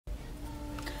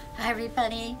Hi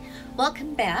everybody,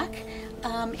 welcome back.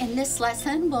 In this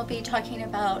lesson we'll be talking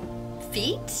about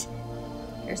feet.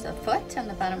 There's a foot on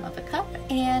the bottom of a cup,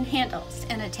 and handles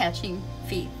and attaching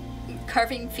feet,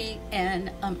 carving feet and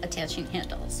attaching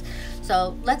handles.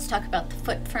 So let's talk about the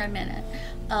foot for a minute.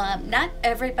 Not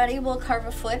everybody will carve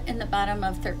a foot in the bottom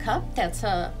of their cup. That's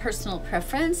a personal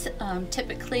preference.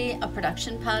 Typically a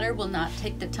production potter will not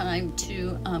take the time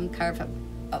to carve a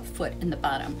foot in the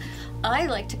bottom. I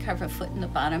like to carve a foot in the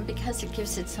bottom because it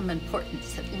gives it some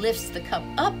importance. It lifts the cup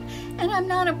up, and I'm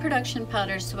not a production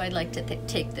potter, so I like to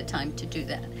take the time to do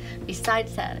that.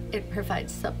 Besides that, it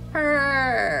provides the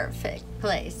perfect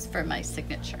place for my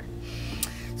signature.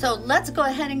 So let's go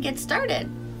ahead and get started.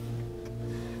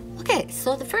 Okay,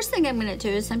 so the first thing I'm going to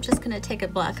do is I'm just going to take a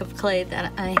block of clay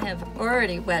that I have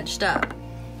already wedged up,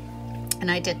 and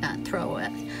I did not throw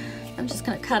it. I'm just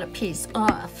going to cut a piece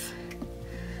off.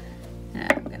 And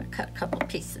I'm going to cut a couple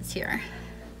pieces here.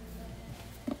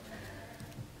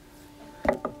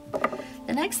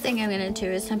 The next thing I'm going to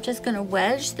do is I'm just going to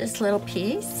wedge this little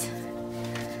piece.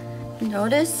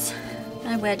 Notice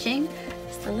my wedging,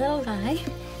 just a little guy.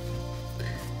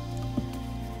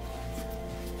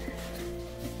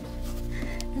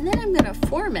 And then I'm going to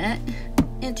form it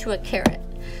into a carrot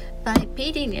by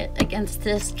beating it against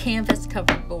this canvas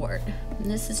covered board. And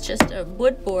this is just a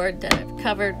wood board that I've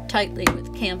covered tightly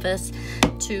with canvas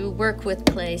to work with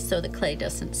clay so the clay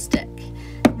doesn't stick.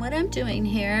 And what I'm doing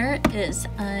here is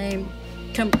I'm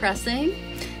compressing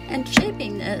and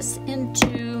shaping this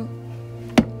into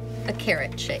a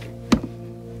carrot shape.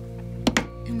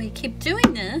 And we keep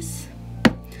doing this.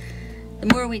 The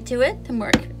more we do it, the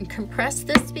more compressed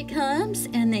this becomes,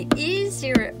 and the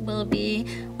easier it will be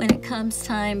when it comes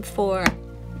time for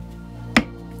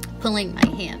pulling my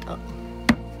handle.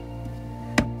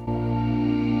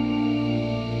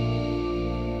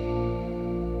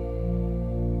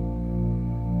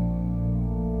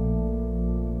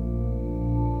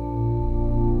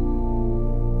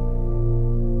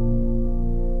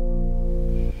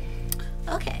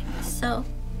 Okay, so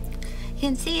you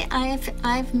can see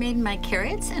I've made my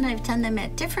carrots, and I've done them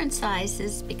at different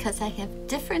sizes because I have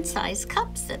different size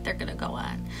cups that they're going to go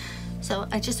on. So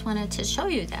I just wanted to show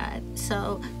you that.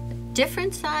 So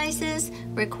different sizes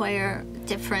require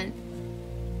different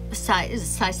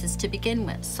sizes to begin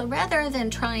with. So rather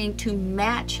than trying to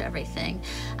match everything,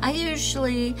 I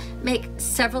usually make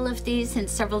several of these in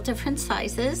several different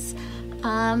sizes.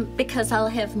 Because I'll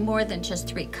have more than just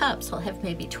 3 cups. I'll have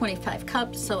maybe 25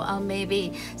 cups, so I'll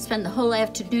maybe spend the whole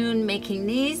afternoon making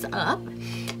these up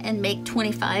and make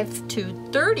 25 to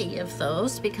 30 of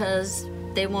those because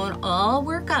they won't all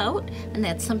work out, and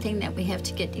that's something that we have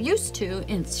to get used to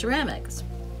in ceramics.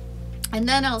 And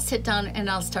then I'll sit down and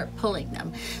I'll start pulling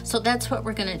them. So that's what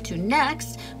we're going to do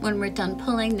next. When we're done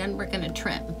pulling, then we're going to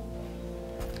trim.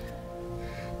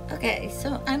 Okay,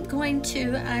 so I'm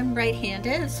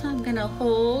right-handed, so I'm gonna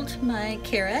hold my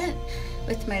carrot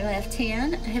with my left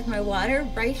hand. I have my water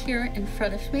right here in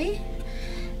front of me,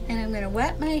 and I'm gonna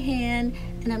wet my hand,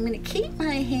 and I'm gonna keep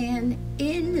my hand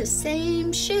in the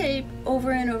same shape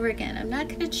over and over again. I'm not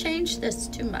gonna change this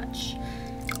too much.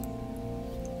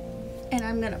 And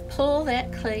I'm gonna pull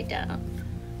that clay down.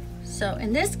 So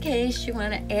in this case, you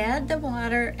wanna add the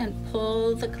water and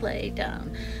pull the clay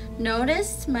down.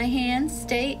 Notice my hands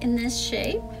stay in this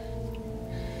shape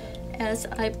as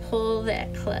I pull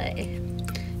that clay.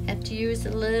 I have to use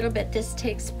a little bit. This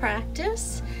takes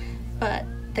practice, but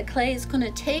the clay is going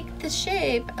to take the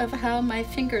shape of how my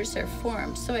fingers are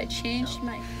formed. So I changed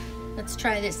let's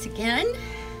try this again.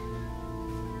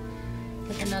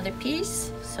 Take another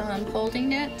piece. So I'm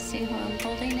holding it. See how I'm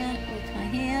holding it with my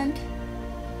hand.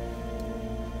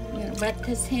 I'm going to wet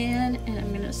this hand, and I'm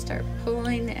going to start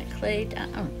pulling that clay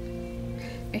down.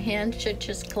 Your hand should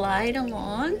just glide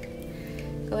along.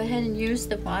 Go ahead and use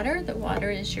the water. The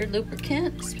water is your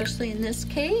lubricant, especially in this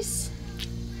case.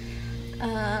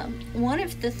 One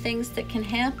of the things that can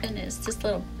happen is this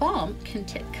little bump can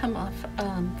come off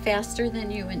faster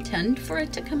than you intend for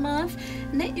it to come off.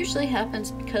 And that usually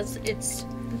happens because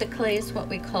the clay is what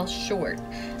we call short.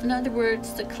 In other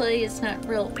words, the clay is not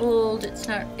real old. It's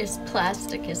not as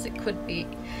plastic as it could be.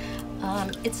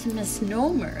 It's a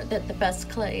misnomer that the best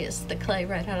clay is the clay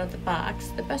right out of the box.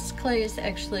 The best clay is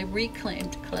actually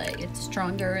reclaimed clay. It's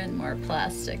stronger and more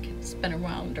plastic. It's been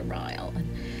around a while,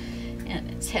 and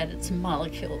it's had its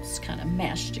molecules kind of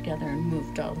mashed together and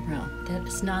moved all around. That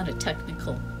is not a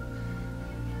technical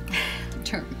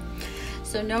term.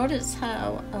 So notice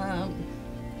how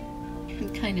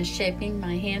I'm kind of shaping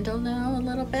my handle now a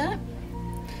little bit.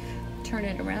 Turn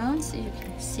it around so you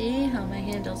can see how my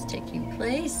handle's taking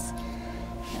place.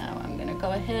 Now I'm going to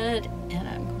go ahead and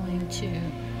I'm going going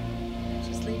to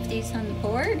just leave these on the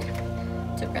board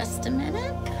to rest a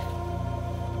minute.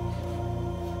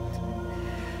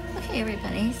 Okay,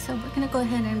 everybody, so we're going to go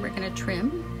ahead and we're going to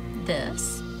trim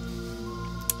this.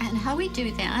 And how we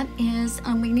do that is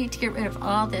we need to get rid of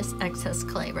all this excess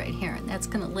clay right here, and that's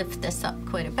going to lift this up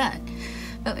quite a bit.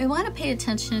 But we want to pay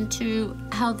attention to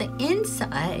how the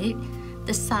inside,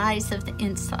 the size of the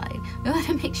inside. We want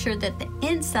to make sure that the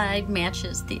inside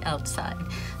matches the outside.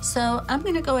 So I'm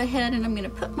going to go ahead and I'm going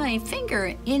to put my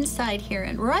finger inside here,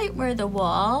 and right where the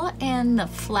wall and the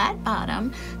flat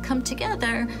bottom come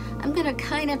together, I'm going to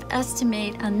kind of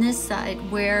estimate on this side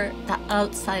where the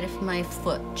outside of my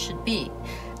foot should be.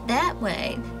 That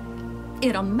way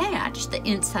it'll match the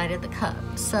inside of the cup.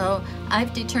 So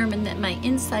I've determined that my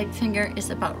inside finger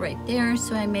is about right there,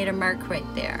 so I made a mark right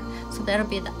there. So that'll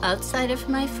be the outside of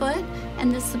my foot,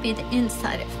 and this will be the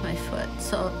inside of my foot.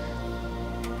 So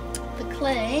the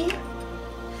clay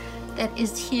that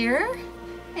is here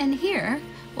and here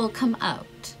will come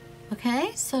out.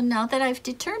 Okay, so now that I've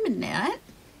determined that,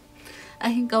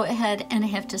 I can go ahead and I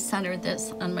have to center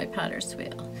this on my potter's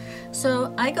wheel.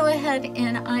 So I go ahead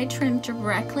and I trim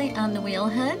directly on the wheel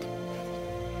head,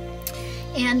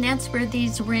 and that's where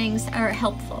these rings are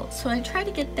helpful. So I try to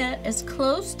get that as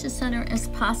close to center as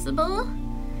possible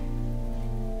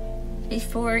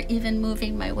before even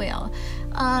moving my wheel.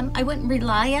 I wouldn't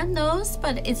rely on those,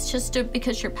 but it's just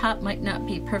because your pot might not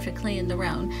be perfectly in the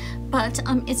round. But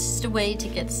it's just a way to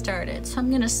get started. So I'm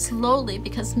going to slowly,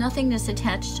 because nothing is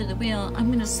attached to the wheel, I'm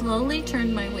going to slowly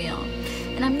turn my wheel.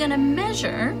 And I'm going to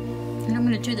measure, and I'm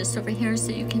going to do this over here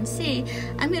so you can see,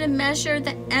 I'm going to measure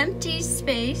the empty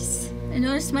space. And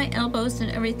notice my elbows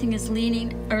and everything is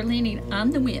leaning on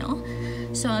the wheel.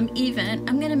 So I'm even.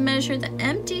 I'm going to measure the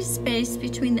empty space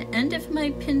between the end of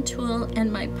my pin tool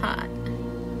and my pot.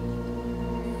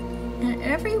 And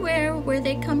everywhere where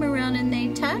they come around and they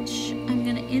touch, I'm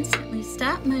going to instantly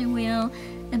stop my wheel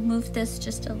and move this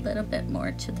just a little bit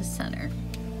more to the center.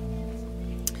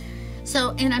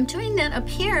 So, and I'm doing that up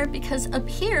here because up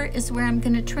here is where I'm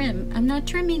going to trim. I'm not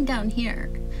trimming down here.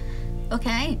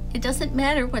 Okay? It doesn't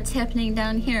matter what's happening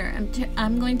down here.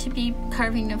 I'm going to be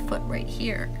carving a foot right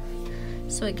here.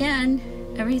 So again,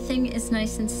 everything is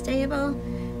nice and stable.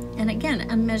 And again,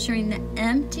 I'm measuring the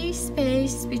empty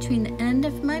space between the end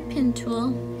of my pin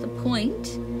tool, the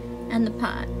point, and the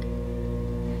pot.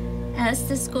 As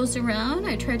this goes around,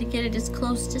 I try to get it as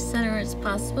close to center as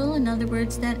possible. In other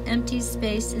words, that empty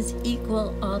space is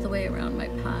equal all the way around my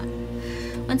pot.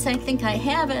 Once I think I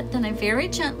have it, then I very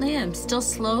gently, I'm still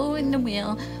slowing the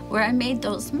wheel where I made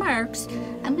those marks.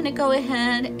 I'm going to go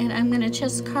ahead and I'm going to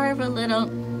just carve a little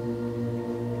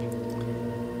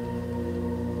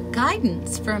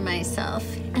guidance for myself,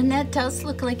 and that does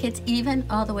look like it's even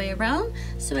all the way around,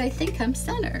 so I think I'm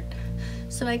centered.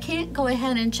 So I can't go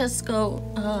ahead and just go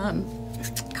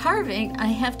carving. I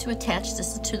have to attach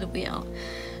this to the wheel.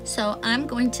 So I'm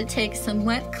going to take some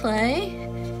wet clay,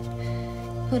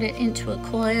 put it into a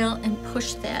coil, and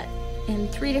push that in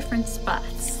 3 different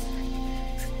spots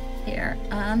here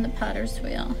on the potter's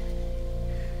wheel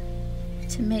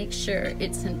to make sure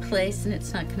it's in place and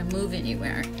it's not going to move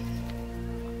anywhere.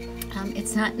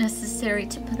 It's not necessary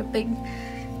to put a big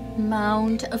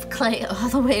mound of clay all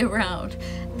the way around.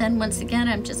 Then once again,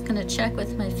 I'm just going to check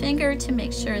with my finger to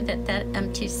make sure that that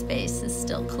empty space is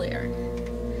still clear.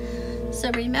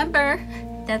 So remember,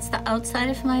 that's the outside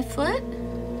of my foot.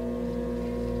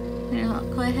 I'll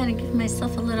go ahead and give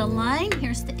myself a little line.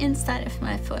 Here's the inside of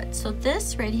my foot. So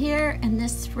this right here and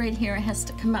this right here has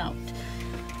to come out.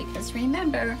 Because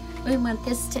remember, we want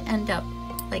this to end up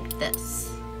like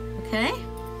this, okay?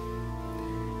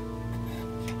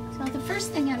 So the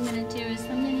first thing I'm going to do is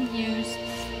I'm going to use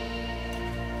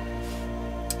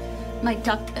my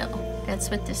duckbill. That's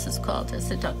what this is called,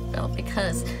 is a duckbill,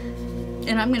 because,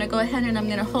 and I'm going to go ahead and I'm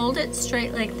going to hold it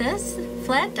straight like this,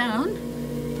 flat down,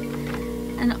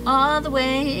 and all the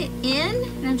way in,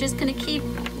 and I'm just going to keep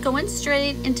going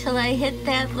straight until I hit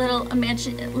that little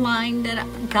imaginary line, that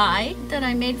guide that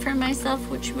I made for myself,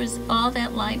 which was all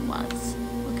that line was,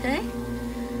 okay?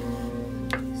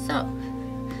 So,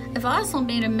 I've also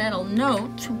made a mental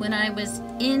note when I was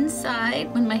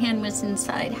inside, when my hand was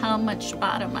inside, how much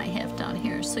bottom I have down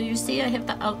here. So you see I have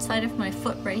the outside of my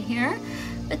foot right here,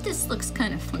 but this looks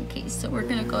kind of funky. So we're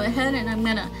gonna go ahead and I'm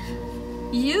gonna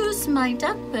use my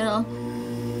duckbill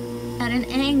at an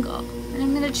angle. And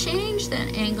I'm gonna change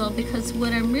that angle because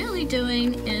what I'm really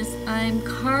doing is I'm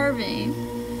carving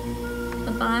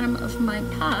the bottom of my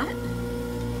pot.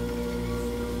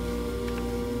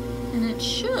 And it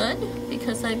should,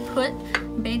 because I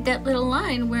made that little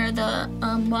line where the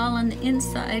wall on the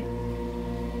inside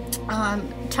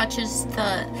touches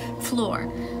the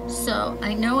floor. So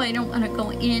I know I don't want to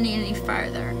go in any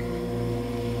farther.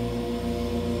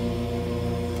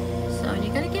 So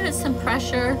you got to give it some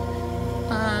pressure.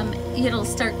 It'll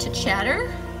start to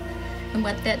chatter. And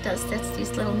what that does, that's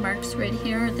these little marks right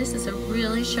here. This is a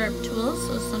really sharp tool,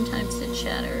 so sometimes it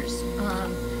chatters.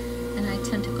 And I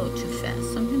tend to go too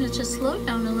fast. So I'm going to just slow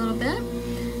down a little bit.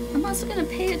 I'm also going to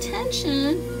pay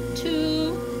attention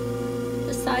to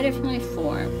the side of my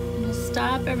form. I'm going to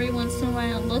stop every once in a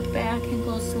while, look back, and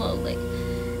go slowly.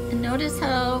 And notice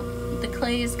how the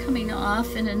clay is coming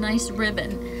off in a nice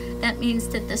ribbon. That means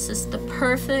that this is the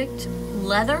perfect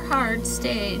leather hard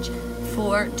stage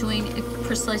for doing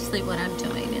precisely what I'm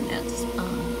doing, and that's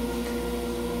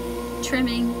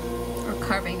trimming or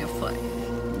carving a foot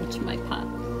into my pot.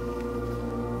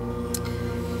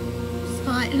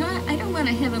 So I don't want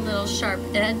to have a little sharp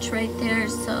edge right there,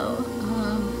 so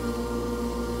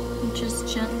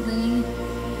just gently,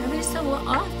 every so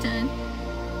often,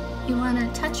 you want to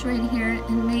touch right here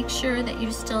and make sure that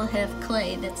you still have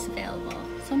clay that's available.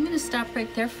 So I'm going to stop right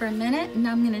there for a minute, and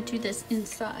I'm going to do this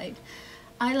inside.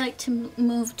 I like to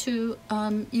move to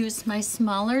use my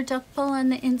smaller duckbill on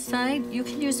the inside. You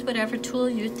can use whatever tool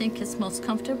you think is most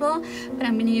comfortable, but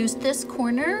I'm going to use this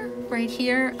corner right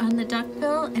here on the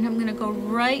duckbill, and I'm going to go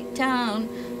right down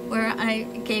where I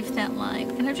gave that line.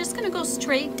 And I'm just going to go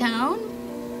straight down.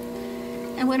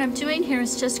 And what I'm doing here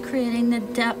is just creating the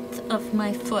depth of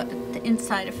my foot, the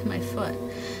inside of my foot.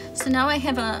 So now I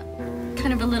have a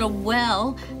kind of a little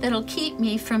well that'll keep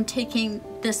me from taking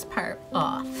this part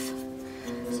off.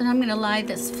 So now I'm going to lie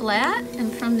this flat,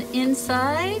 and from the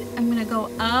inside, I'm going to go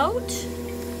out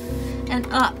and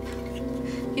up.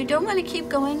 You don't want to keep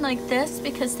going like this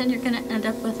because then you're going to end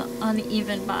up with an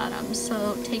uneven bottom.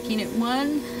 So taking it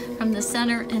one from the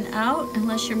center and out,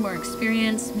 unless you're more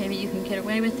experienced, maybe you can get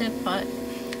away with it, but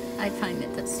I find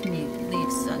that this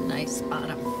leaves a nice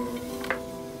bottom.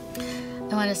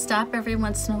 I want to stop every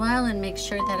once in a while and make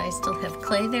sure that I still have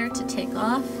clay there to take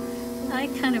off. I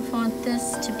kind of want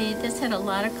this to be, this had a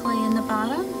lot of clay in the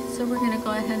bottom, so we're going to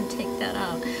go ahead and take that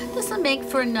out. This will make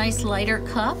for a nice lighter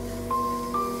cup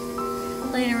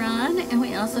later on, and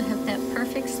we also have that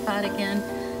perfect spot again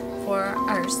for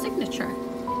our signature.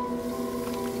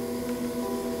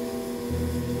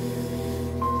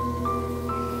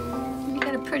 You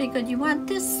got a pretty good, you want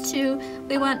this to,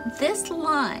 we want this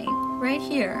line right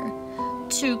here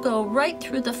to go right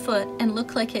through the foot and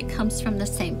look like it comes from the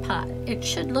same pot. It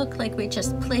should look like we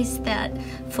just placed that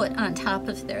foot on top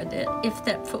of there, that if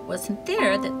that foot wasn't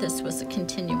there, that this was a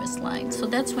continuous line. So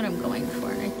that's what I'm going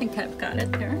for, and I think I've got it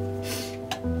there.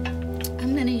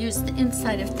 I'm going to use the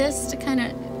inside of this to kind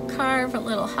of carve a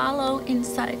little hollow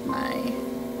inside my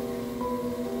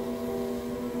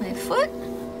foot.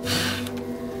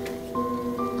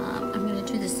 I'm going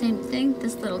to do the same thing,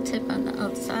 this little tip on the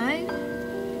outside.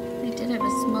 I did have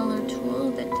a smaller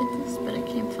tool that did this, but I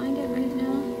can't find it right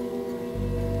now.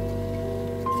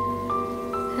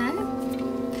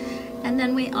 Okay. And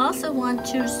then we also want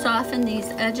to soften these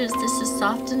edges. This is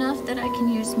soft enough that I can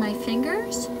use my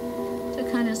fingers to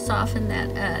kind of soften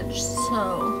that edge.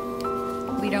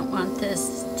 So we don't want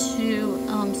this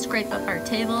to scrape up our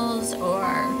tables or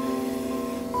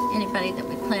anybody that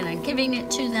we plan on giving it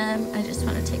to them. I just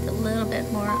want to take a little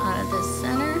bit more out of the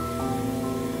center.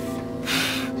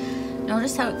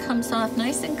 Notice how it comes off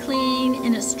nice and clean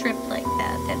in a strip like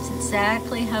that. That's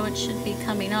exactly how it should be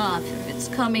coming off. If it's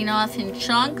coming off in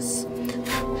chunks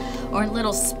or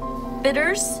little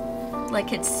spitters,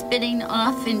 like it's spitting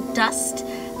off in dust,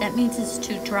 that means it's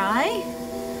too dry,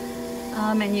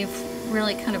 and you've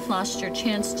really kind of lost your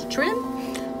chance to trim.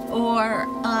 Or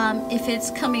if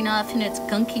it's coming off and it's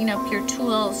gunking up your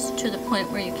tools to the point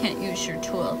where you can't use your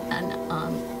tool, then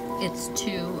it's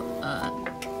too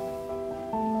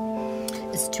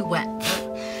wet.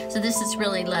 So this is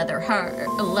really leather hard,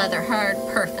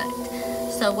 perfect.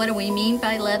 So what do we mean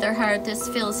by leather hard? This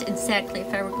feels exactly,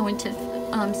 if I were going to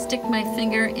stick my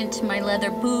finger into my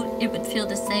leather boot, it would feel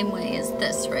the same way as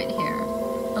this right here,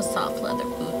 a soft leather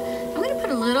boot. I'm going to put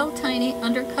a little tiny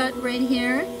undercut right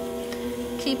here.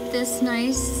 Keep this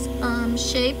nice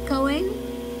shape going.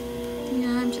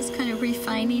 I'm just kind of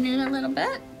refining it a little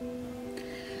bit.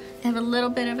 I have a little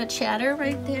bit of a chatter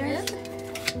right there.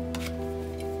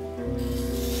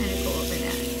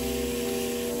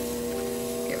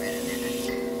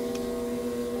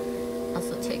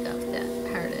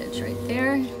 Right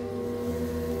there.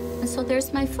 And so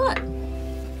there's my foot.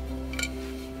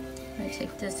 I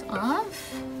take this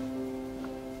off.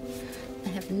 I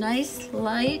have a nice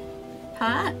light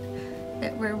pot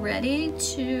that we're ready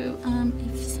to,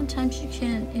 if sometimes you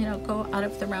can, go out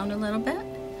of the round a little bit.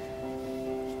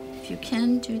 If you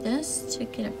can do this to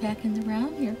get it back in the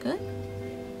round, you're good.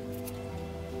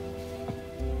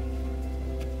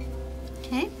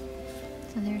 Okay,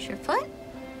 so there's your foot.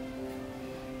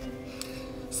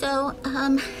 So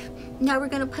now we're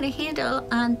going to put a handle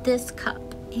on this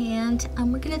cup, and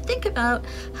we're going to think about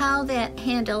how that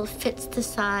handle fits the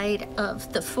side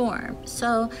of the form.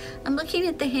 So I'm looking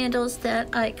at the handles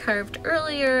that I carved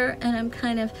earlier, and I'm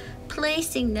kind of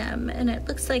placing them, and it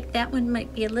looks like that one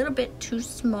might be a little bit too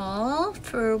small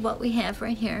for what we have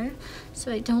right here,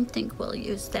 so I don't think we'll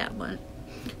use that one.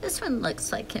 This one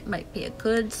looks like it might be a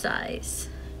good size.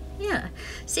 Yeah,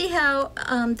 see how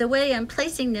the way I'm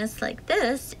placing this like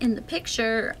this in the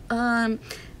picture,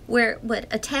 where it would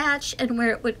attach and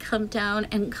where it would come down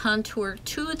and contour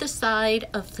to the side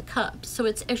of the cup. So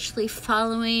it's actually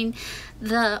following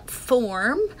the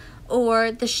form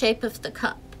or the shape of the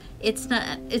cup. It's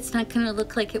not gonna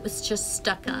look like it was just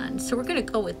stuck on. So we're gonna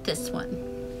go with this one.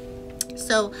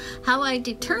 So how I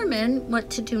determine what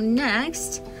to do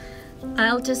next,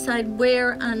 I'll decide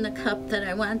where on the cup that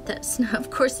I want this. Now, of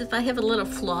course, if I have a little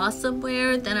flaw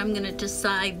somewhere, then I'm gonna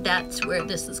decide that's where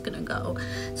this is gonna go.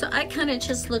 So I kind of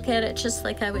just look at it just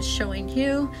like I was showing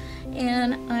you,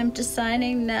 and I'm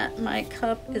deciding that my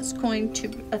cup is going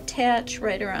to attach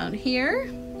right around here,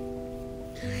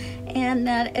 and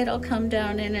that it'll come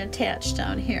down and attach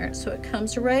down here. So it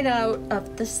comes right out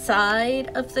of the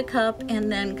side of the cup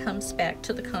and then comes back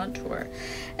to the contour.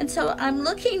 And so I'm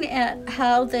looking at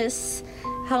how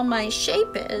my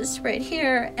shape is right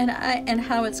here, and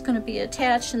how it's going to be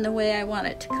attached and the way I want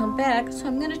it to come back. So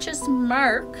I'm going to just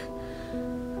mark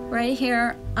right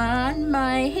here on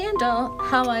my handle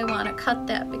how I want to cut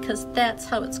that, because that's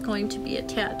how it's going to be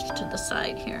attached to the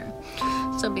side here.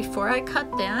 So before I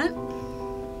cut that,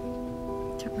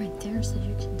 right there so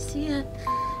you can see it,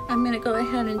 I'm going to go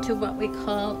ahead and do what we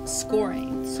call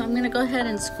scoring. So I'm going to go ahead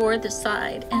and score the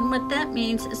side, and what that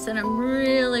means is that I'm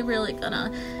really going to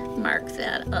mark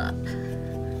that up.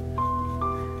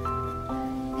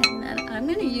 And then I'm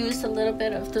going to use a little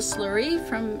bit of the slurry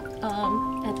from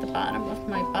at the bottom of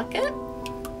my bucket,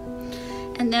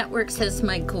 and that works as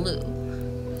my glue.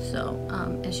 So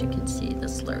as you can see, the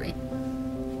slurry.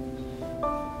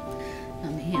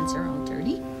 My hands are all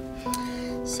dirty.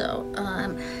 So,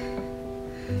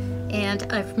 and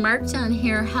I've marked on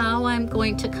here how I'm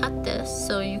going to cut this.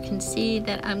 So you can see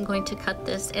that I'm going to cut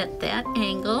this at that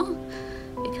angle,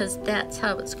 because that's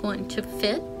how it's going to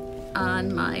fit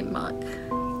on my mug.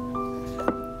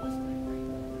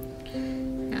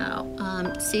 Now,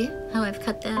 see how I've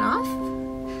cut that off?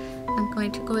 I'm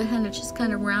going to go ahead and just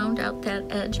kind of round out that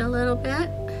edge a little bit.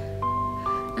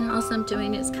 And all I'm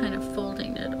doing is kind of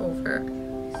folding it over,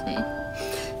 see?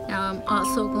 Now I'm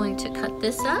also going to cut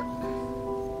this up.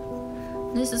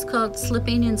 This is called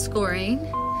slipping and scoring,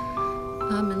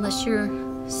 unless you're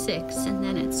 6, and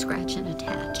then it's scratch and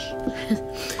attach.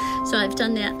 So I've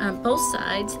done that on both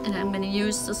sides, and I'm going to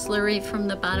use the slurry from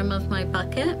the bottom of my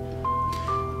bucket,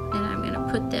 and I'm going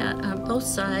to put that on both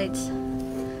sides,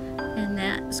 and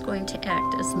that is going to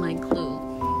act as my glue.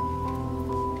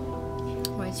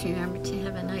 Always remember to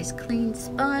have a nice clean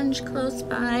sponge close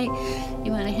by.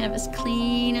 You want to have as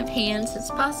clean of hands as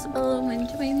possible when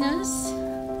doing this.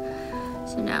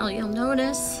 So now you'll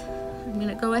notice I'm going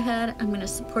to go ahead, I'm going to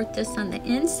support this on the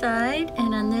inside,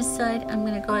 and on this side I'm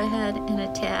going to go ahead and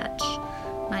attach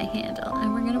my handle.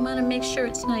 And we're going to want to make sure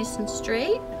it's nice and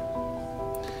straight.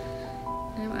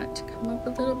 I want it to come up a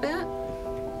little bit.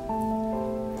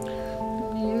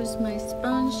 Use my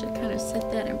sponge to kind of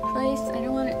set that in place. I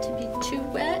don't want it to be too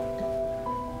wet.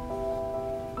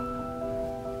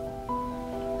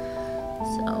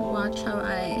 So watch how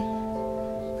I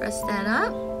press that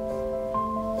up.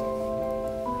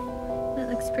 That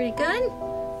looks pretty good.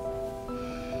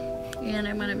 And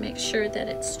I want to make sure that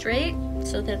it's straight.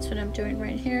 So that's what I'm doing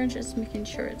right here, just making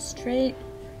sure it's straight.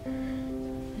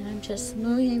 And I'm just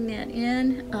smoothing that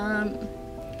in.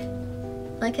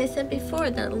 Like I said before,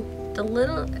 the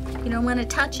little, you don't want to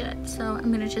touch it. So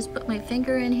I'm going to just put my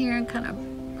finger in here and kind of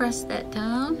press that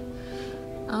down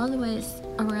all the way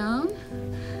around.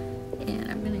 And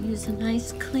I'm going to use a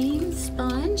nice clean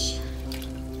sponge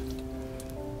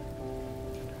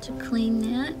to clean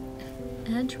that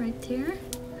edge right there.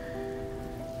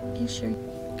 Make sure,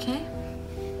 okay.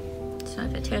 So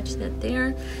I've attached that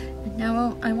there. And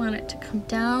now I want it to come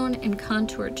down and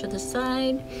contour to the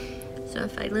side. So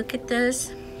if I look at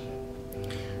this,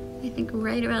 I think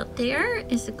right about there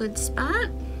is a good spot.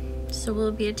 So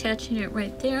we'll be attaching it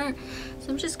right there. So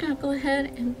I'm just going to go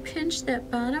ahead and pinch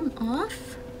that bottom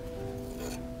off.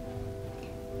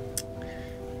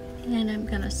 And I'm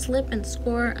going to slip and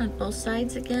score on both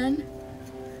sides again.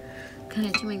 kind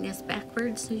of doing this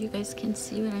backwards so you guys can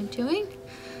see what I'm doing.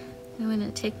 I'm going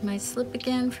to take my slip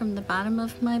again from the bottom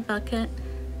of my bucket,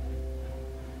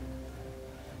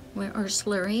 or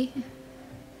slurry.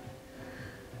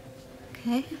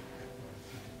 Okay.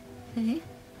 Okay.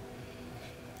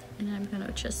 And I'm going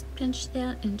to just pinch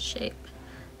that in shape.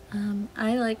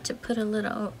 I like to put a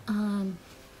little, I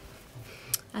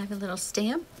have a little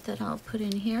stamp that I'll put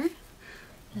in here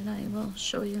that I will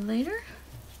show you later.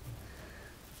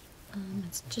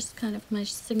 It's just kind of my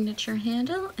signature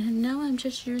handle, and now I'm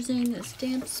just using the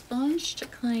stamp sponge to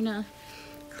kind of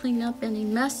clean up any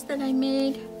mess that I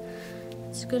made.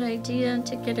 It's a good idea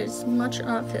to get as much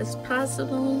off as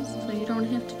possible so you don't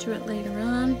have to do it later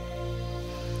on.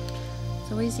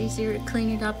 It's always easier to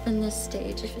clean it up in this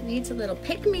stage. If it needs a little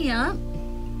pick-me-up,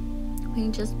 we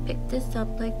can just pick this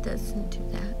up like this and do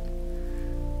that.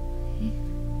 Okay.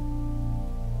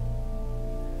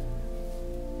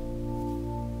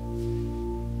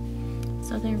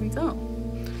 So there we go.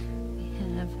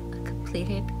 We have a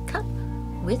completed cup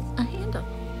with a handle.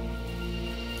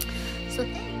 So